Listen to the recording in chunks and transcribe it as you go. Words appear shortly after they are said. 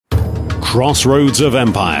Crossroads of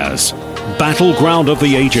empires, battleground of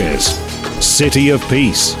the ages, city of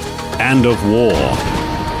peace and of war.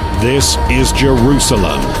 This is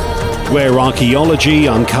Jerusalem, where archaeology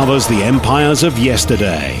uncovers the empires of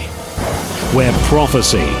yesterday, where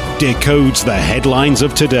prophecy decodes the headlines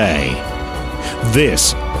of today.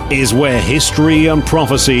 This is where history and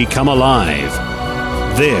prophecy come alive.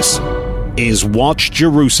 This is Watch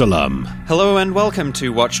Jerusalem. Hello and welcome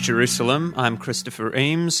to Watch Jerusalem. I'm Christopher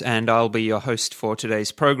Eames and I'll be your host for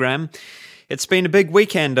today's program. It's been a big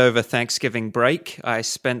weekend over Thanksgiving break. I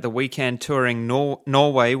spent the weekend touring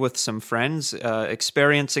Norway with some friends,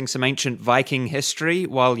 experiencing some ancient Viking history,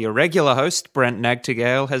 while your regular host, Brent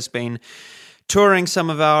Nagtigale, has been touring some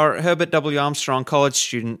of our Herbert W. Armstrong College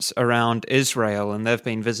students around Israel, and they've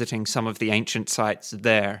been visiting some of the ancient sites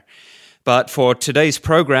there. But for today's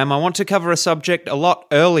program, I want to cover a subject a lot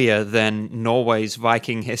earlier than Norway's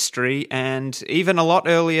Viking history and even a lot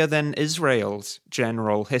earlier than Israel's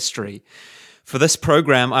general history. For this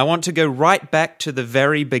program, I want to go right back to the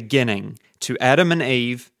very beginning, to Adam and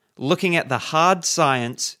Eve, looking at the hard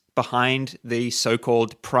science behind the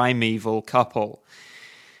so-called primeval couple.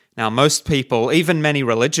 Now, most people, even many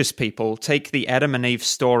religious people, take the Adam and Eve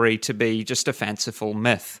story to be just a fanciful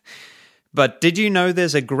myth. But did you know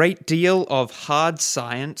there's a great deal of hard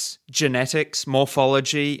science, genetics,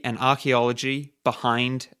 morphology, and archaeology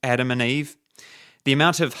behind Adam and Eve? The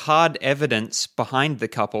amount of hard evidence behind the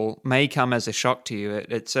couple may come as a shock to you.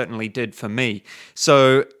 It certainly did for me.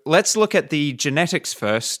 So let's look at the genetics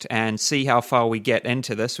first and see how far we get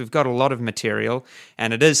into this. We've got a lot of material,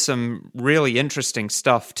 and it is some really interesting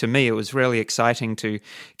stuff to me. It was really exciting to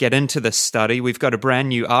get into this study. We've got a brand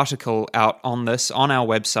new article out on this on our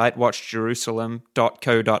website,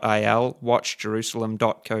 watchjerusalem.co.il,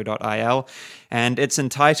 watchjerusalem.co.il, and it's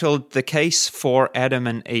entitled The Case for Adam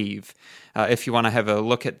and Eve. If you want to have a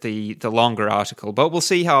look at the longer article. But we'll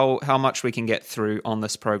see how much we can get through on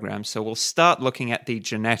this program. So we'll start looking at the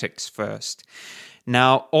genetics first.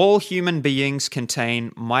 Now, all human beings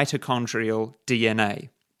contain mitochondrial DNA.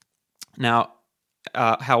 Now,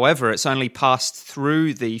 however, it's only passed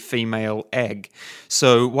through the female egg.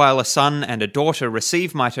 So while a son and a daughter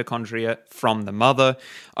receive mitochondria from the mother,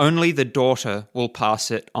 only the daughter will pass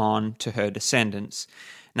it on to her descendants.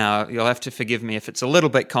 Now, you'll have to forgive me if it's a little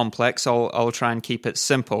bit complex. I'll try and keep it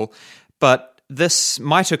simple. But this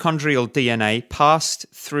mitochondrial DNA passed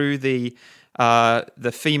through the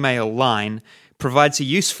female line provides a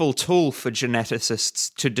useful tool for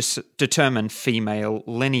geneticists to determine female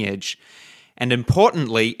lineage. And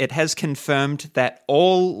importantly, it has confirmed that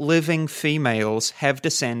all living females have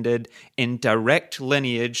descended in direct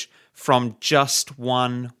lineage from just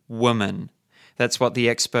one woman. That's what the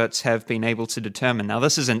experts have been able to determine. Now,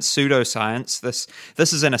 this isn't pseudoscience. This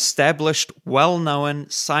is an established, well-known,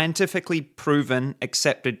 scientifically proven,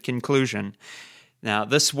 accepted conclusion. Now,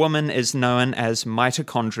 this woman is known as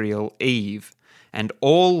mitochondrial Eve, and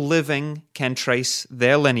all living can trace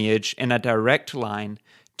their lineage in a direct line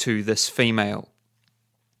to this female.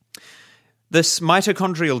 This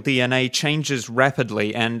mitochondrial DNA changes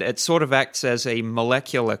rapidly, and it sort of acts as a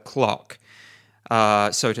molecular clock.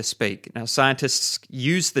 So to speak. Now, scientists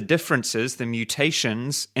use the differences, the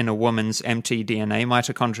mutations in a woman's mtDNA,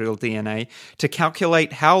 mitochondrial DNA, to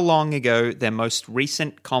calculate how long ago their most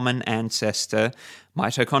recent common ancestor,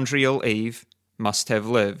 mitochondrial Eve, must have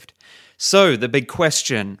lived. So, the big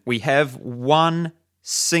question, we have one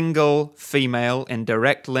single female in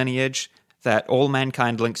direct lineage that all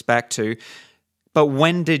mankind links back to, but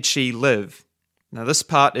when did she live? Now, this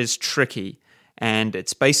part is tricky. And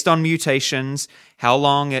it's based on mutations, how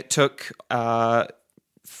long it took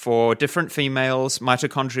for different females'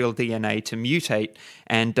 mitochondrial DNA to mutate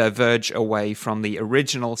and diverge away from the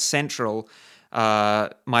original central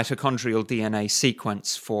mitochondrial DNA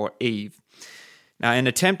sequence for Eve. Now, in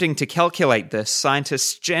attempting to calculate this,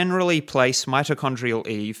 scientists generally place mitochondrial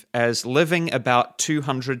Eve as living about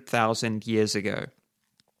 200,000 years ago.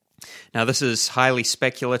 Now, this is highly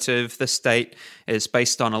speculative. This date is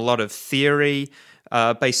based on a lot of theory,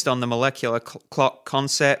 based on the molecular clock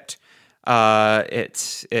concept.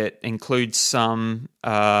 It includes some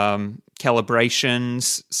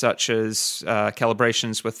calibrations, such as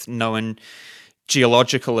calibrations with known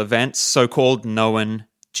geological events, so-called known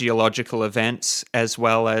geological events, as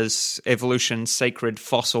well as evolution's sacred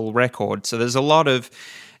fossil record. So there's a lot of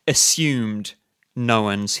assumed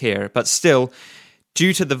knowns here, but still,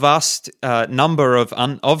 due to the vast number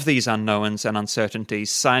of these unknowns and uncertainties,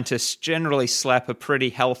 scientists generally slap a pretty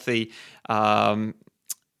healthy amount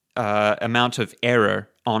of error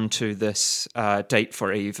onto this date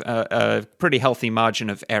for Eve, a pretty healthy margin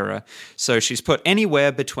of error. So she's put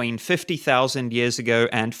anywhere between 50,000 years ago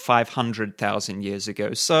and 500,000 years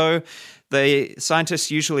ago. So the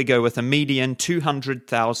scientists usually go with a median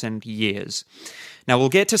 200,000 years. Now, we'll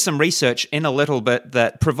get to some research in a little bit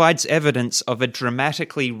that provides evidence of a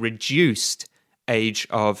dramatically reduced age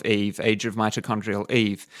of Eve, age of mitochondrial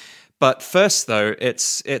Eve. But first, though,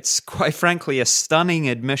 it's quite frankly a stunning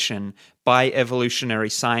admission by evolutionary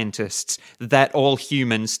scientists that all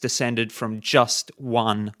humans descended from just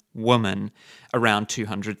one woman around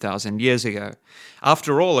 200,000 years ago.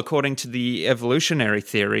 After all, according to the evolutionary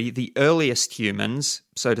theory, the earliest humans,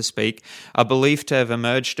 so to speak, are believed to have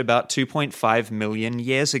emerged about 2.5 million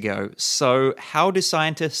years ago. So how do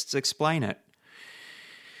scientists explain it?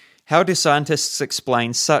 How do scientists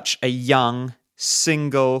explain such a young,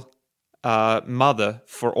 single mother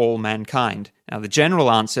for all mankind? Now, the general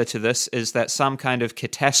answer to this is that some kind of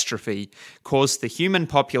catastrophe caused the human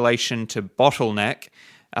population to bottleneck,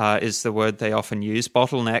 is the word they often use,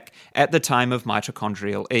 bottleneck, at the time of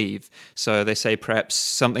mitochondrial Eve. So they say perhaps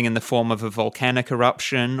something in the form of a volcanic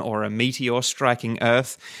eruption or a meteor striking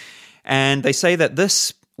Earth. And they say that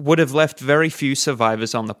this would have left very few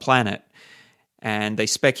survivors on the planet. And they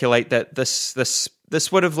speculate that this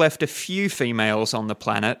would have left a few females on the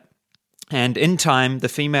planet. And in time, the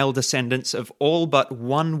female descendants of all but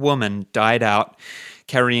one woman died out,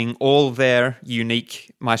 carrying all their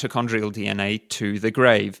unique mitochondrial DNA to the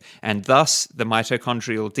grave. And thus, the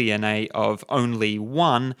mitochondrial DNA of only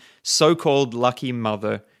one so-called lucky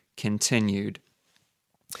mother continued.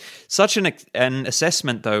 Such an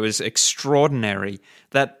assessment, though, is extraordinary,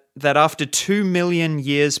 that after 2 million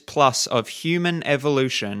years plus of human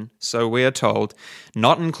evolution, so we are told,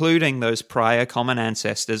 not including those prior common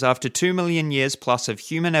ancestors, after 2 million years plus of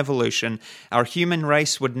human evolution, our human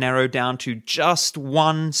race would narrow down to just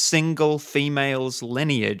one single female's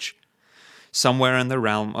lineage, somewhere in the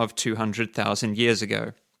realm of 200,000 years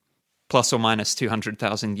ago. Plus or minus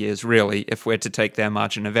 200,000 years, really, if we're to take their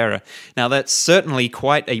margin of error. Now, that's certainly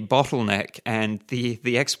quite a bottleneck, and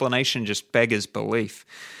the explanation just beggars belief.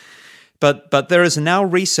 But there is now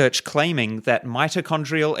research claiming that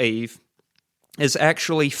mitochondrial Eve is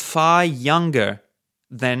actually far younger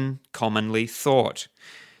than commonly thought.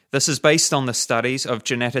 This is based on the studies of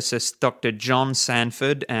geneticist Dr. John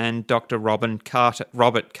Sanford and Dr. Robert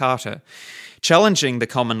Carter, challenging the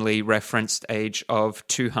commonly referenced age of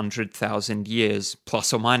 200,000 years,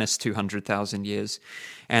 plus or minus 200,000 years.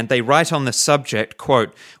 And they write on the subject,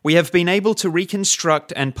 quote, "We have been able to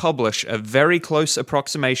reconstruct and publish a very close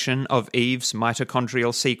approximation of Eve's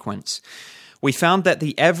mitochondrial sequence. We found that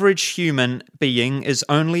the average human being is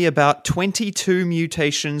only about 22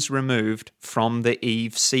 mutations removed from the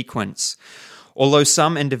Eve sequence, although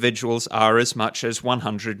some individuals are as much as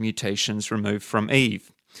 100 mutations removed from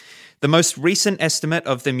Eve. The most recent estimate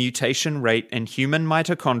of the mutation rate in human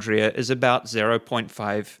mitochondria is about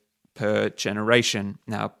 0.5 per generation."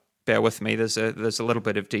 Now, bear with me, there's a little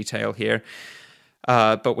bit of detail here.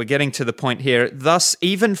 But we're getting to the point here. Thus,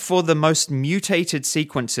 even for the most mutated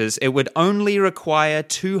sequences, it would only require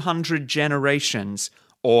 200 generations,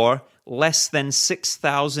 or less than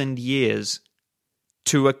 6,000 years,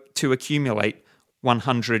 to accumulate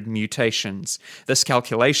 100 mutations. This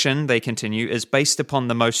calculation, they continue, is based upon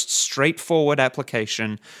the most straightforward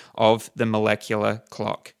application of the molecular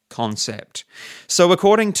clock concept. So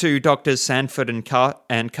according to Drs. Sanford and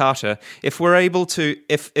Carter, if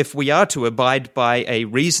we are to abide by a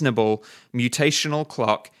reasonable mutational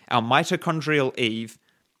clock, our mitochondrial Eve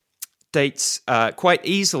dates quite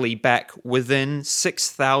easily back within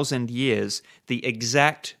 6,000 years, the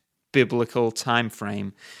exact biblical time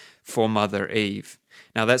frame for Mother Eve.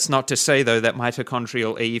 Now, that's not to say, though, that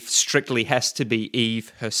mitochondrial Eve strictly has to be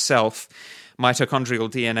Eve herself.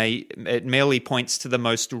 Mitochondrial DNA, it merely points to the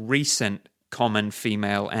most recent common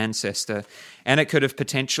female ancestor, and it could have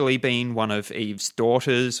potentially been one of Eve's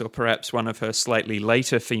daughters or perhaps one of her slightly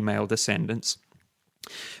later female descendants.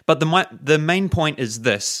 But the main point is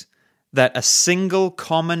this, that a single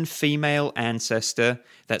common female ancestor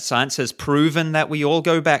that science has proven that we all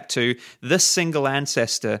go back to, this single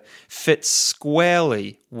ancestor fits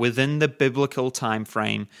squarely within the biblical time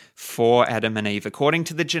frame for Adam and Eve. According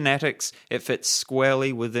to the genetics, it fits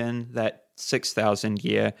squarely within that 6,000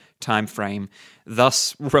 year time frame,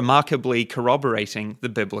 thus remarkably corroborating the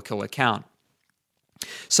biblical account.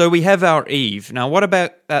 So we have our Eve. Now, what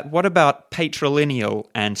about patrilineal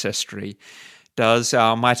ancestry? Does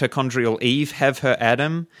our mitochondrial Eve have her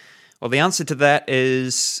Adam? Well, the answer to that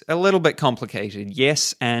is a little bit complicated.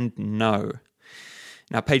 Yes and no.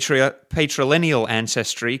 Now, patrilineal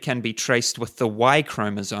ancestry can be traced with the Y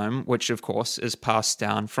chromosome, which of course is passed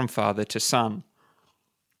down from father to son.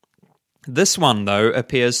 This one, though,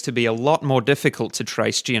 appears to be a lot more difficult to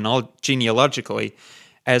trace genealogically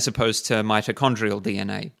as opposed to mitochondrial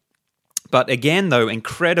DNA. But again, though,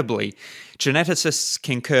 incredibly, geneticists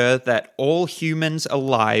concur that all humans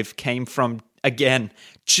alive came from, again,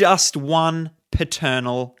 just one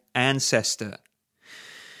paternal ancestor.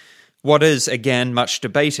 What is, again, much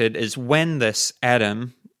debated is when this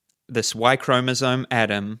Adam, this Y chromosome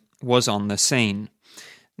Adam, was on the scene.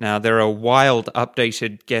 Now, there are wild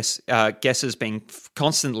updated guesses being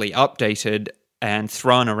constantly updated and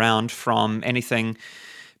thrown around from anything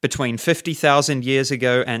between 50,000 years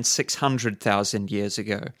ago and 600,000 years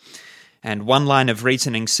ago. And one line of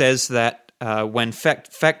reasoning says that when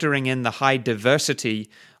factoring in the high diversity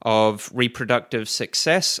of reproductive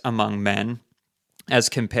success among men as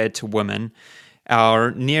compared to women, our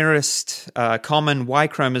nearest common Y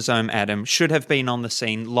chromosome Adam should have been on the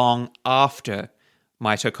scene long after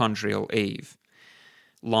mitochondrial Eve.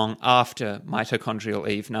 Long after mitochondrial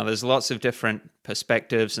Eve. Now, there's lots of different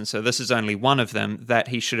perspectives, and so this is only one of them, that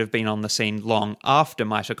he should have been on the scene long after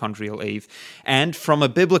mitochondrial Eve. And from a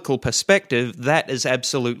biblical perspective, that is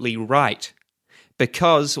absolutely right,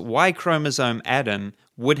 because Y chromosome Adam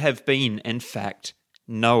would have been, in fact,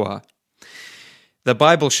 Noah. The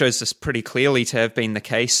Bible shows this pretty clearly to have been the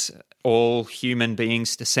case. All human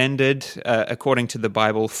beings descended, according to the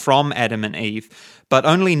Bible, from Adam and Eve, but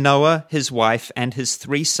only Noah, his wife, and his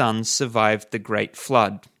 3 sons survived the Great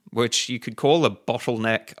Flood, which you could call a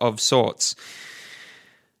bottleneck of sorts,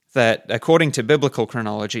 that, according to biblical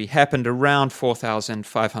chronology, happened around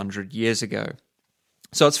 4,500 years ago.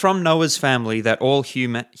 So it's from Noah's family that all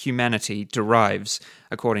humanity derives,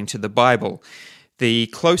 according to the Bible. The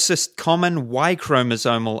closest common Y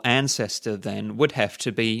chromosomal ancestor, then, would have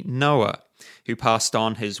to be Noah, who passed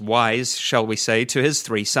on his Ys, shall we say, to his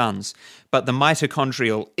 3 sons. But the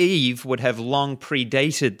mitochondrial Eve would have long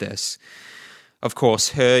predated this. Of course,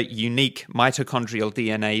 her unique mitochondrial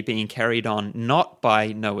DNA being carried on not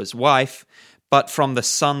by Noah's wife, but from the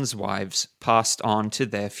sons' wives passed on to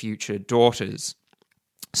their future daughters.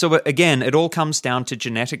 So again, it all comes down to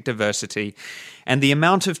genetic diversity and the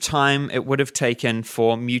amount of time it would have taken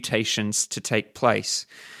for mutations to take place,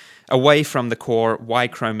 away from the core Y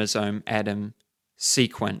chromosome Adam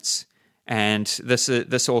sequence. And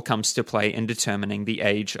this all comes to play in determining the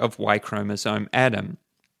age of Y chromosome Adam.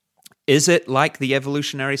 Is it like the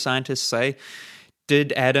evolutionary scientists say?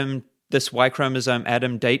 Did this Y chromosome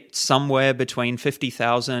Adam date somewhere between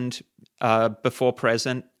 50,000 before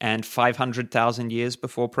present and 500,000 years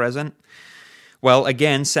before present? Well,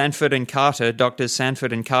 again, Doctors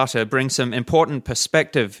Sanford and Carter bring some important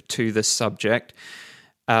perspective to this subject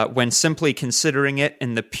when simply considering it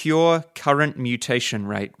in the pure current mutation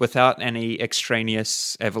rate without any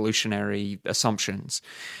extraneous evolutionary assumptions.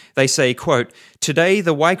 They say, quote, "Today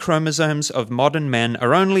the Y chromosomes of modern men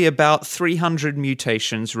are only about 300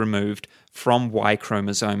 mutations removed from Y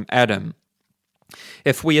chromosome Adam.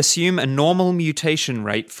 If we assume a normal mutation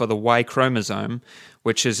rate for the Y chromosome,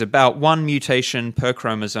 which is about 1 mutation per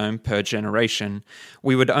chromosome per generation,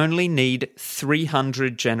 we would only need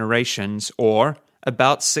 300 generations, or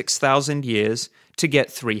about 6,000 years, to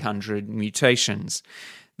get 300 mutations.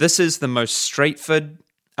 This is the most straightforward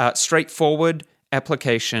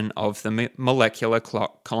application of the molecular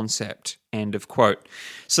clock concept." End of quote.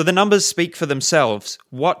 So the numbers speak for themselves.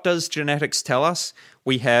 What does genetics tell us?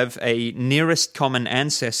 We have a nearest common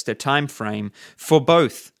ancestor time frame for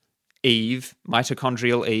both Eve,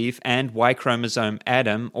 mitochondrial Eve, and Y chromosome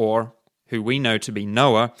Adam, or who we know to be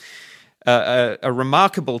Noah, a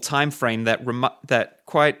remarkable time frame that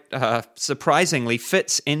quite surprisingly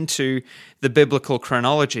fits into the biblical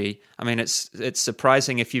chronology. I mean, it's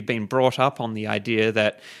surprising if you've been brought up on the idea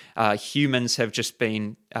that humans have just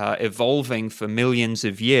been evolving for millions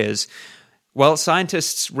of years. Well,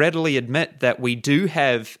 scientists readily admit that we do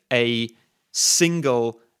have a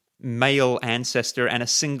single male ancestor and a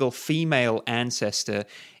single female ancestor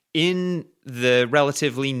in the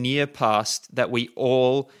relatively near past that we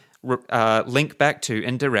all link back to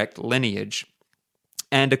in direct lineage.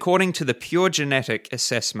 And according to the pure genetic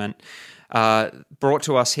assessment brought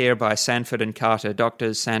to us here by Sanford and Carter,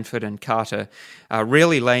 Doctors Sanford and Carter,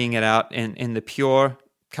 really laying it out in the pure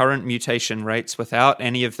current mutation rates without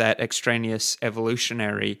any of that extraneous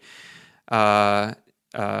evolutionary data,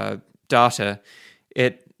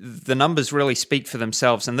 the numbers really speak for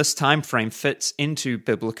themselves, and this time frame fits into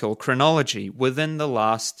biblical chronology within the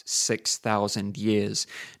last 6,000 years.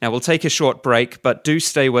 Now, we'll take a short break, but do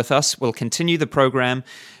stay with us. We'll continue the program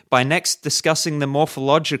by next discussing the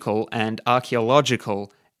morphological and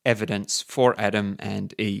archaeological evidence for Adam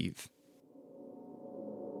and Eve.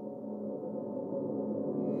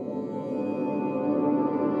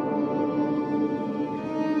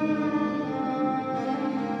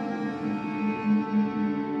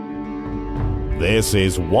 This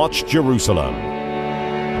is Watch Jerusalem,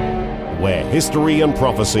 where history and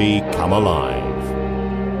prophecy come alive.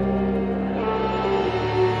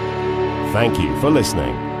 Thank you for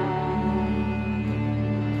listening.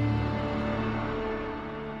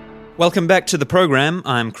 Welcome back to the program.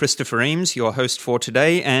 I'm Christopher Eames, your host for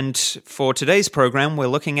today, and for today's program we're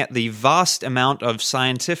looking at the vast amount of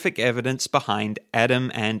scientific evidence behind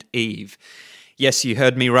Adam and Eve. Yes, you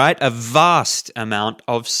heard me right, a vast amount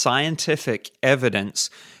of scientific evidence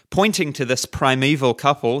pointing to this primeval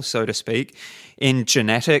couple, so to speak, in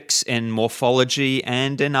genetics, in morphology,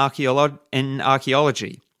 and in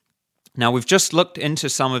archaeology. Now, we've just looked into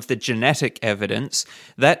some of the genetic evidence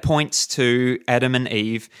that points to Adam and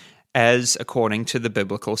Eve as according to the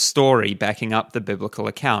biblical story, backing up the biblical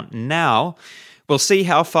account. Now, we'll see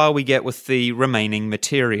how far we get with the remaining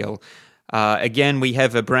material. Again, we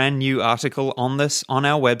have a brand new article on this on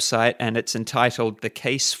our website, and it's entitled The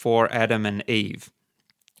Case for Adam and Eve.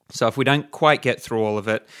 So if we don't quite get through all of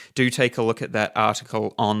it, do take a look at that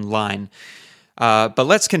article online. But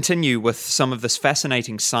let's continue with some of this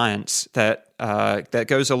fascinating science that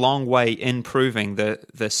goes a long way in proving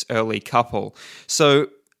this early couple. So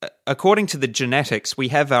according to the genetics, we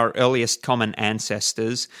have our earliest common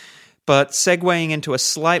ancestors, but segueing into a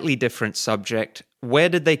slightly different subject, where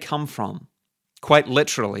did they come from? Quite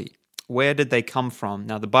literally, where did they come from?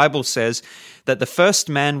 Now, the Bible says that the first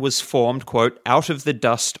man was formed, quote, out of the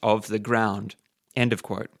dust of the ground, end of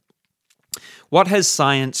quote. What has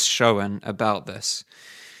science shown about this?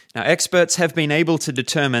 Now, experts have been able to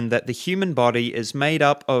determine that the human body is made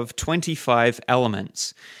up of 25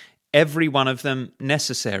 elements, every one of them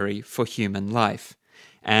necessary for human life.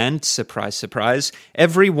 And, surprise, surprise,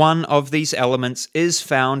 every one of these elements is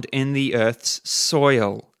found in the earth's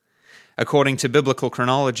soil. According to biblical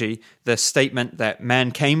chronology, the statement that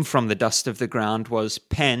man came from the dust of the ground was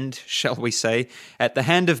penned, shall we say, at the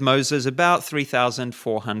hand of Moses about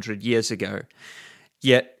 3,400 years ago.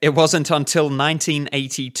 Yet it wasn't until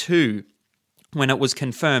 1982 when it was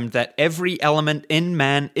confirmed that every element in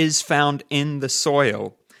man is found in the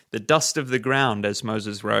soil, the dust of the ground, as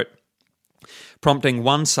Moses wrote, prompting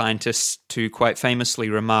one scientist to quite famously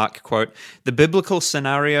remark, quote, the biblical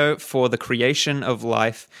scenario for the creation of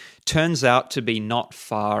life turns out to be not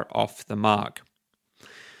far off the mark.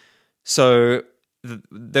 So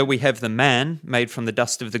there we have the man made from the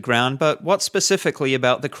dust of the ground, but what specifically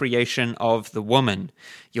about the creation of the woman?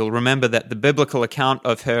 You'll remember that the biblical account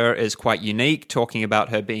of her is quite unique, talking about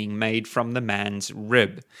her being made from the man's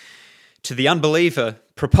rib. To the unbeliever,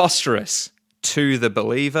 preposterous. To the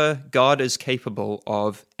believer, God is capable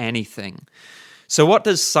of anything. So what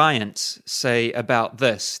does science say about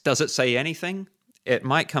this? Does it say anything? It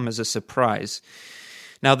might come as a surprise.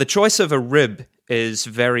 Now, the choice of a rib is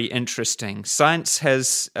very interesting. Science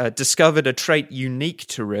has discovered a trait unique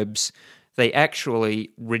to ribs. They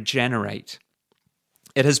actually regenerate.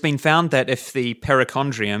 It has been found that if the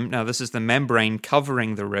perichondrium, now this is the membrane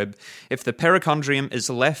covering the rib, if the perichondrium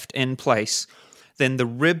is left in place, then the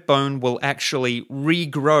rib bone will actually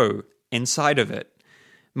regrow inside of it.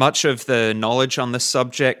 Much of the knowledge on this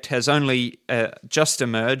subject has only just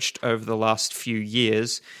emerged over the last few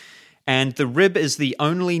years, and the rib is the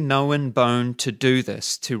only known bone to do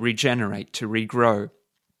this, to regenerate, to regrow.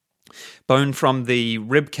 Bone from the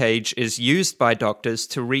rib cage is used by doctors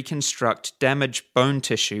to reconstruct damaged bone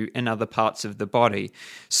tissue in other parts of the body.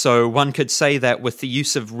 So one could say that with the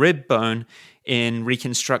use of rib bone in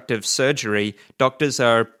reconstructive surgery, doctors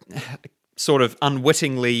are sort of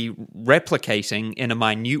unwittingly replicating in a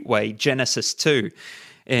minute way Genesis 2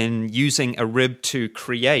 in using a rib to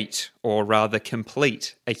create, or rather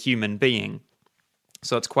complete, a human being.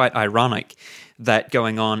 So it's quite ironic that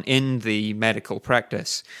going on in the medical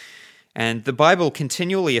practice. And the Bible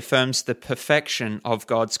continually affirms the perfection of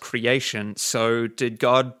God's creation. So did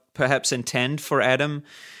God perhaps intend for Adam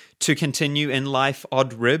to continue in life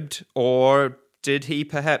odd-ribbed, or did he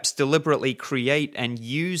perhaps deliberately create and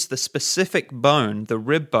use the specific bone, the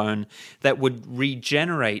rib bone, that would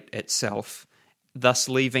regenerate itself, thus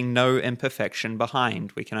leaving no imperfection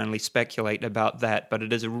behind? We can only speculate about that, but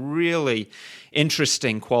it is a really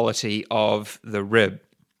interesting quality of the rib.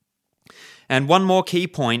 And one more key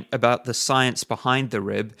point about the science behind the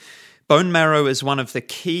rib: bone marrow is one of the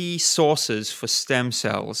key sources for stem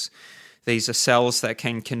cells. These are cells that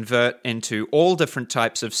can convert into all different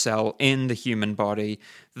types of cell in the human body,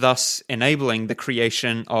 thus enabling the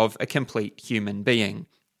creation of a complete human being,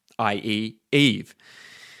 i.e. Eve.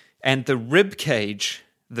 And the rib cage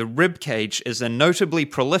is a notably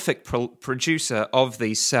prolific producer of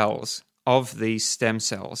these cells, of these stem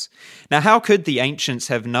cells. Now, how could the ancients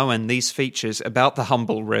have known these features about the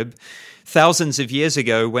humble rib thousands of years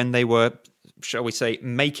ago when they were, shall we say,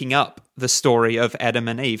 making up the story of Adam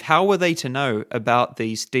and Eve? How were they to know about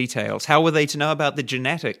these details? How were they to know about the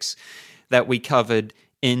genetics that we covered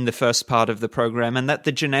in the first part of the program, and that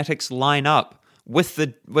the genetics line up with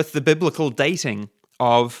the biblical dating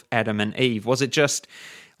of Adam and Eve? Was it just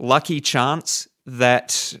lucky chance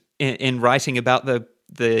that in writing about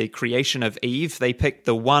the creation of Eve, they picked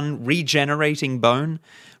the one regenerating bone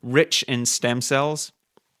rich in stem cells?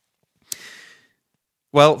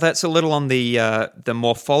 Well, that's a little on the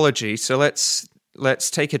morphology. So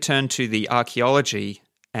let's take a turn to the archaeology,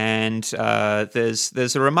 and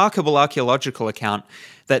there's a remarkable archaeological account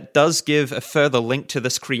that does give a further link to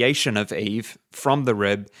this creation of Eve from the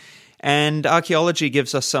rib, and archaeology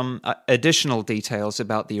gives us some additional details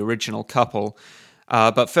about the original couple.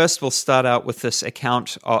 But first, we'll start out with this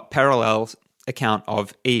parallel account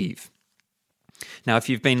of Eve. Now, if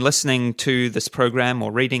you've been listening to this program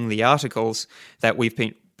or reading the articles that we've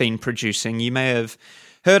been producing, you may have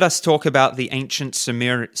heard us talk about the ancient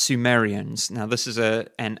Sumerians. Now, this is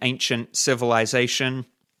an ancient civilization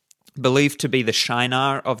believed to be the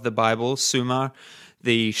Shinar of the Bible, Sumer,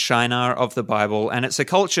 the Shinar of the Bible, and it's a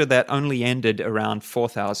culture that only ended around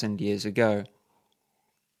 4,000 years ago.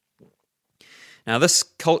 Now, this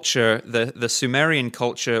culture, the Sumerian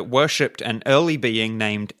culture, worshipped an early being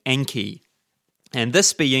named Enki. And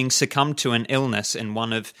this being succumbed to an illness in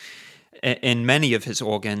many of his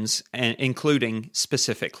organs, including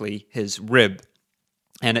specifically his rib.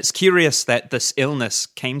 And it's curious that this illness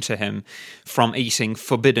came to him from eating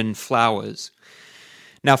forbidden flowers.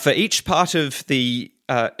 Now, for each afflicted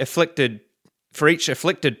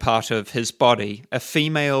part of his body, a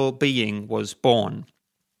female being was born.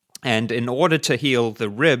 And in order to heal the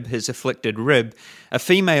rib, his afflicted rib, a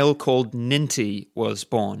female called Ninti was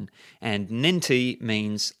born. And Ninti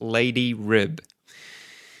means lady rib.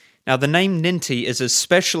 Now, the name Ninti is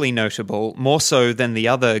especially notable, more so than the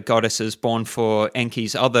other goddesses born for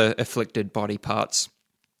Enki's other afflicted body parts.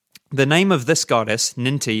 The name of this goddess,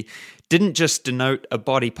 Ninti, didn't just denote a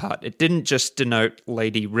body part. It didn't just denote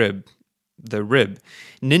lady rib. The rib.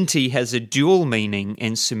 Ninti has a dual meaning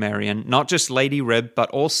in Sumerian, not just lady rib, but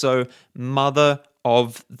also mother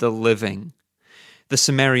of the living. The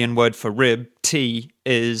Sumerian word for rib, ti,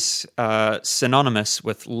 is synonymous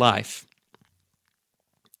with life.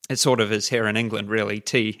 It sort of is here in England, really.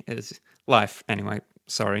 Ti is life. Anyway,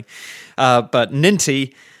 sorry. But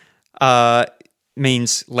Ninti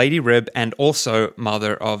means lady rib and also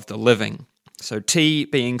mother of the living. So ti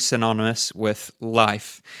being synonymous with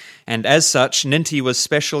life. And as such, Ninti was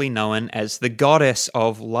specially known as the goddess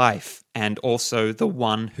of life and also the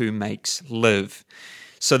one who makes live.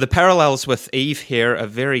 So the parallels with Eve here are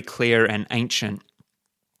very clear and ancient.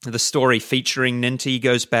 The story featuring Ninti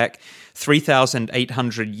goes back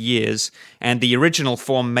 3,800 years, and the original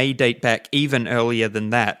form may date back even earlier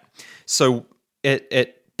than that. So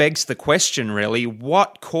it begs the question, really,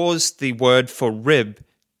 what caused the word for rib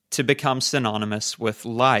to become synonymous with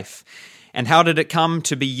life? And how did it come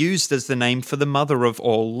to be used as the name for the mother of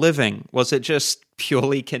all living? Was it just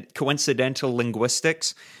purely coincidental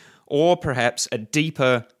linguistics, or perhaps a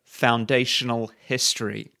deeper foundational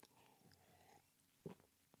history?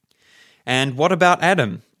 And what about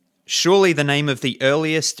Adam? Surely the name of the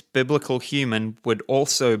earliest biblical human would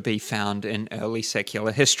also be found in early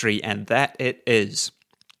secular history, and that it is.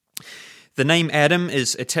 The name Adam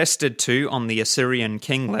is attested to on the Assyrian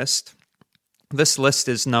king list. This list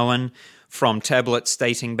is known from tablets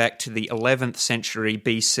dating back to the 11th century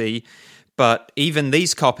BC, but even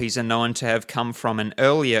these copies are known to have come from an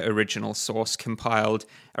earlier original source compiled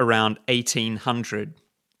around 1800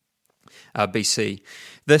 BC.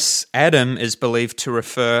 This Adam is believed to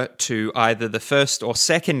refer to either the first or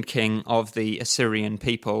second king of the Assyrian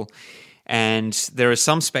people, and there is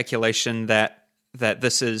some speculation that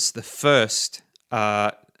this is the first,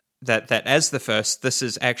 that as the first, this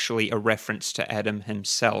is actually a reference to Adam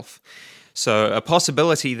himself. So a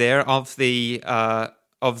possibility there of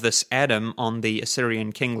this Adam on the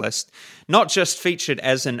Assyrian king list, not just featured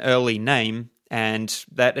as an early name, and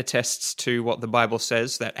that attests to what the Bible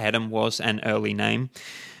says, that Adam was an early name,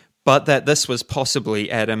 but that this was possibly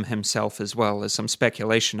Adam himself as well. There's some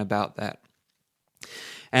speculation about that.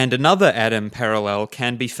 And another Adam parallel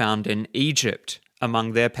can be found in Egypt.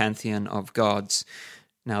 among their pantheon of gods.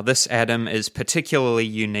 Now, this Adam is particularly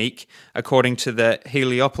unique. According to the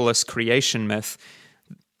Heliopolis creation myth,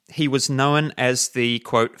 he was known as the,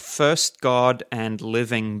 quote, first god and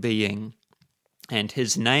living being. And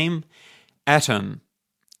his name, Atum,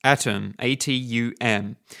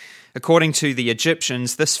 A-T-U-M. According to the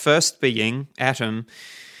Egyptians, this first being, Atum,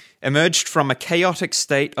 emerged from a chaotic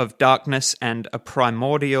state of darkness and a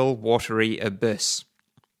primordial watery abyss.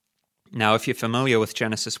 Now, if you're familiar with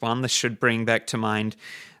Genesis 1, this should bring back to mind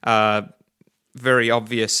very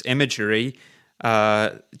obvious imagery.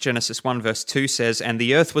 Genesis 1 verse 2 says, "And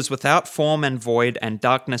the earth was without form and void, and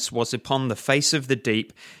darkness was upon the face of the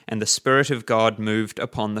deep, and the Spirit of God moved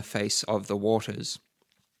upon the face of the waters."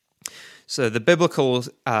 So the biblical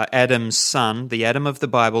Adam's son, the Adam of the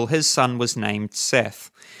Bible, his son was named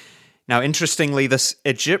Seth. Now, interestingly, this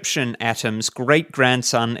Egyptian Atum's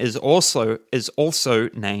great-grandson is also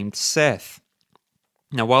named Seth.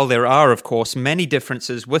 Now, while there are, of course, many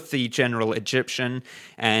differences with the general Egyptian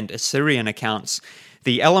and Assyrian accounts,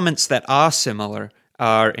 the elements that are similar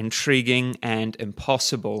are intriguing and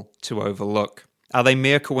impossible to overlook. Are they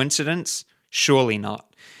mere coincidence? Surely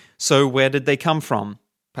not. So where did they come from?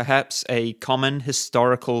 Perhaps a common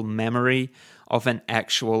historical memory of an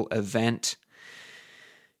actual event.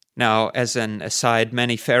 Now, as an aside,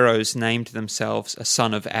 many pharaohs named themselves a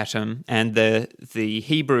son of Atum, and the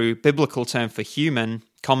Hebrew biblical term for human,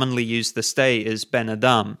 commonly used this day, is Ben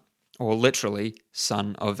Adam, or literally,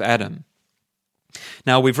 son of Adam.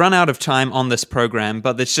 Now, we've run out of time on this program,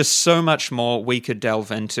 but there's just so much more we could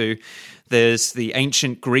delve into. There's the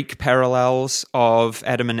ancient Greek parallels of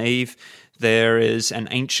Adam and Eve. There is an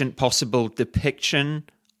ancient possible depiction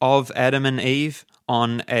of Adam and Eve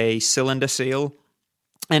on a cylinder seal.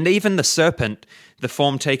 And even the serpent, the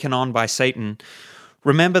form taken on by Satan.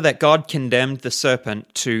 Remember that God condemned the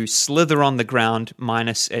serpent to slither on the ground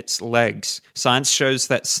minus its legs. Science shows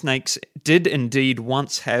that snakes did indeed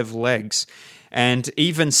once have legs, and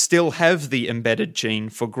even still have the embedded gene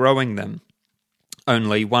for growing them.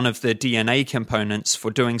 Only one of the DNA components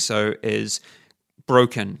for doing so is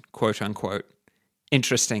broken, quote unquote.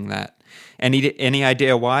 Interesting that. Any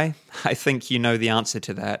idea why? I think you know the answer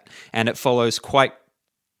to that, and it follows quite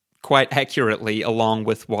accurately along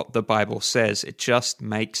with what the Bible says. It just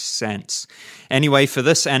makes sense. Anyway, for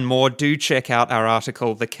this and more, do check out our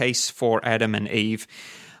article, The Case for Adam and Eve.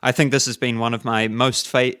 I think this has been one of my most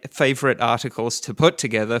favorite articles to put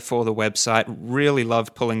together for the website. Really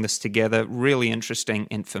loved pulling this together. Really interesting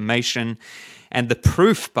information. And the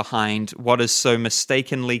proof behind what is so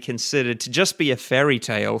mistakenly considered to just be a fairy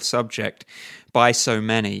tale subject by so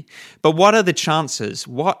many. But what are the chances?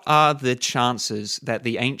 What are the chances that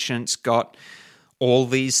the ancients got all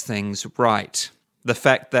these things right? The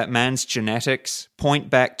fact that man's genetics point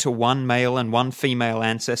back to one male and one female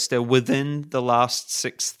ancestor within the last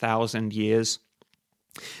 6,000 years.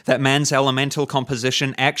 That man's elemental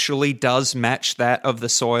composition actually does match that of the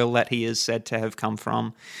soil that he is said to have come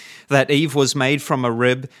from. That Eve was made from a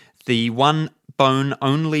rib, the one bone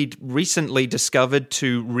only recently discovered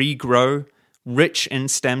to regrow, rich in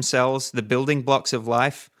stem cells, the building blocks of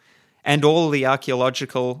life, and all the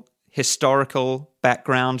archaeological, historical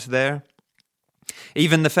background there.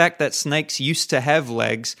 Even the fact that snakes used to have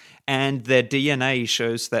legs and their DNA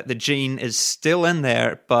shows that the gene is still in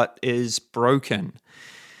there but is broken.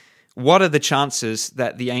 What are the chances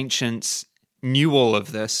that the ancients knew all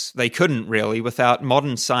of this? They couldn't really without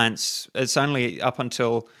modern science. It's only up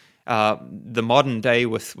until the modern day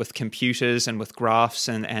with computers and with graphs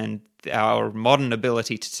and our modern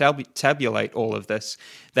ability to tabulate all of this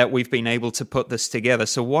that we've been able to put this together.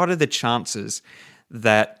 So what are the chances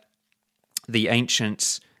that the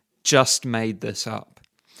ancients just made this up?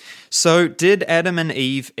 So did Adam and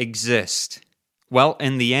Eve exist? Well,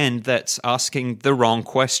 in the end, that's asking the wrong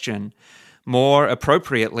question. More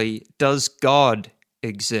appropriately, does God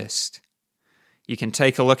exist? You can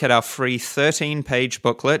take a look at our free 13-page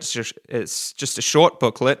booklet. It's just a short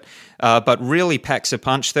booklet, but really packs a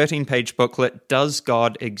punch. 13-page booklet, Does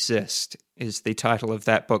God Exist? Is the title of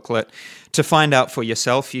that booklet. To find out for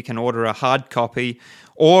yourself, you can order a hard copy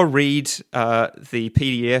or read the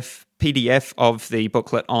PDF of the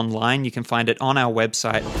booklet online. You can find it on our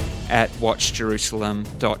website at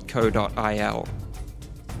watchjerusalem.co.il.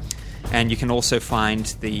 And you can also find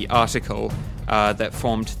the article that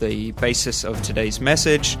formed the basis of today's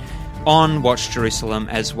message on Watch Jerusalem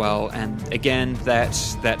as well. And again,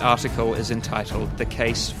 that article is entitled The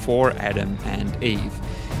Case for Adam and Eve.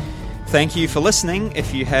 Thank you for listening.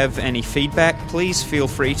 If you have any feedback, please feel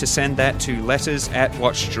free to send that to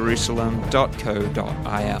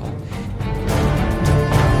letters@watchjerusalem.co.il.